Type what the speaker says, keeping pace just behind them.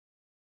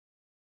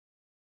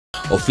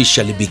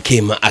officially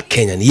became a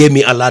Kenyan.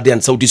 Yemi Alade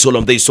and Sauti Sol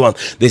on this one.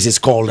 This is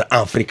called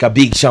Africa.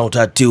 Big shout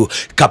out to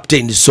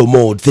Captain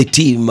Somod, the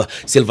team.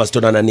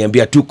 Silverstone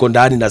ananiambia tuko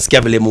ndani,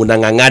 nasikia vile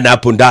munangangana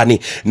hapo ndani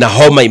na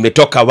homa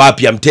imetoka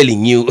wapi. I'm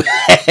telling you.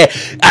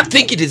 I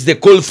think it is the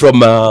call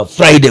from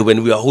Friday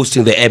when we are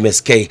hosting the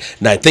MSK.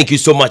 Now, thank you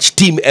so much,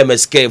 Team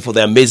MSK, for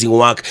the amazing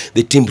work.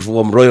 The team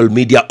from Royal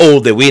Media,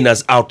 all the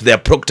winners out there.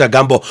 Procter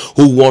Gamble,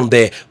 who won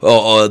the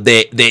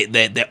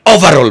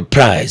overall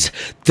prize.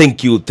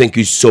 Thank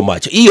you so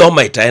much. Hii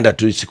homa itaenda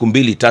tu siku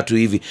mbili tatu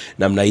hivi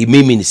namna hii.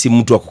 Mimi ni si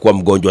mtu wa kukuwa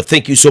mgonjwa.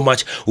 Thank you so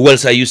much. Who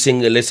else are you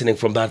listening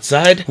from that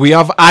side? We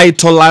have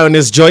Ito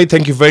Lioness Joy.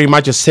 Thank you very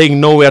much for saying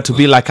nowhere to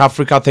be like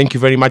Africa. Thank you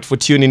very much for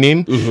tuning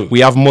in.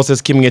 We have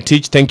Moses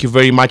Kimngetich. Thank you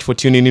very much for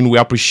tuning in. We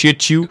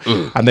appreciate you.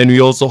 And then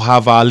we also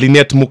have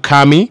Lynette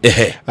Mukami.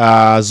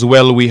 As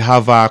well, we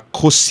have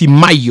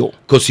Kosimayo.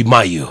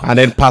 Kosimayo. And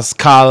then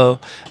Pascal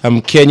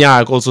Kenya.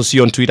 I also see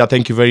you on Twitter.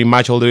 Thank you very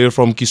much. All the way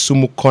from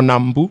Kisumu,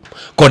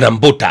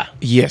 Konambuta.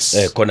 Yes.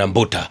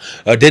 Konambuta.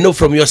 Deno,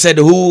 from your side,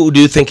 who do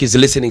you think is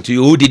listening to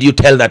you? Who did you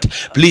tell that,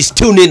 please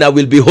tune in, I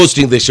will be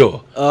hosting the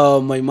show?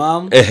 My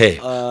mom,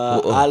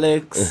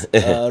 Alex,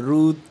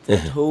 Ruth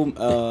at home,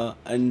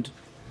 and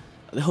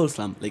the whole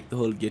slum, like the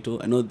whole ghetto.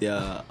 I know they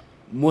are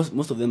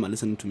most of them are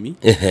listening to me.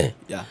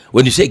 Yeah.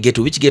 When you say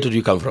ghetto, which ghetto do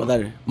you come from?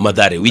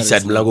 Madare. Which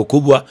side? Mlango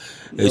Kubwa,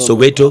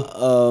 Soweto?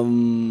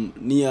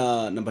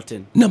 Near number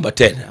 10. Number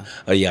 10.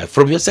 Yeah.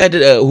 From your side,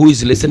 who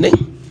is listening?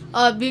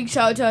 Big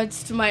shout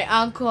outs to my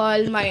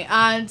uncle, my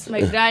aunts,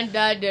 my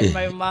granddad, and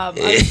my mom.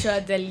 I'm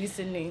sure they're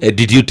listening.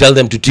 Did you tell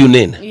them to tune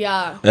in?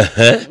 Yeah.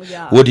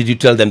 Yeah. What did you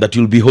tell them? That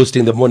you'll be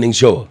hosting the morning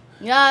show?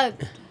 Yeah.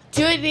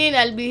 Tune in.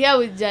 I'll be here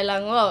with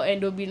Jalango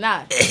and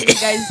Obina. You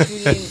guys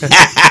tune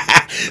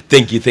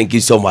in. Thank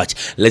you so much.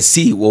 Let's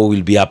see what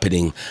will be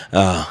happening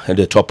at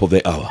the top of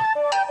the hour.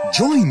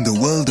 Join the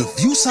world of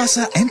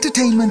Viusasa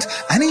Entertainment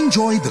and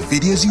enjoy the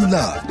videos you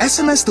love.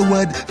 SMS the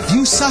word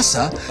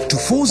Viusasa to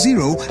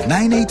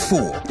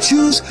 40984.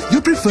 Choose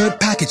your preferred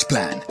package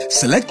plan.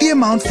 Select the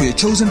amount for your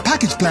chosen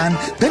package plan,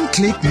 then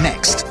click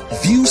Next.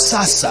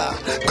 Viusasa,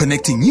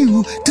 connecting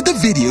you to the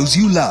videos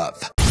you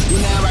love. You're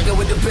now rocking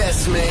with the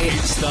best, man.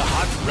 It's the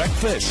Hot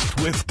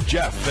Breakfast with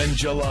Jeff and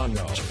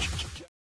Jelano.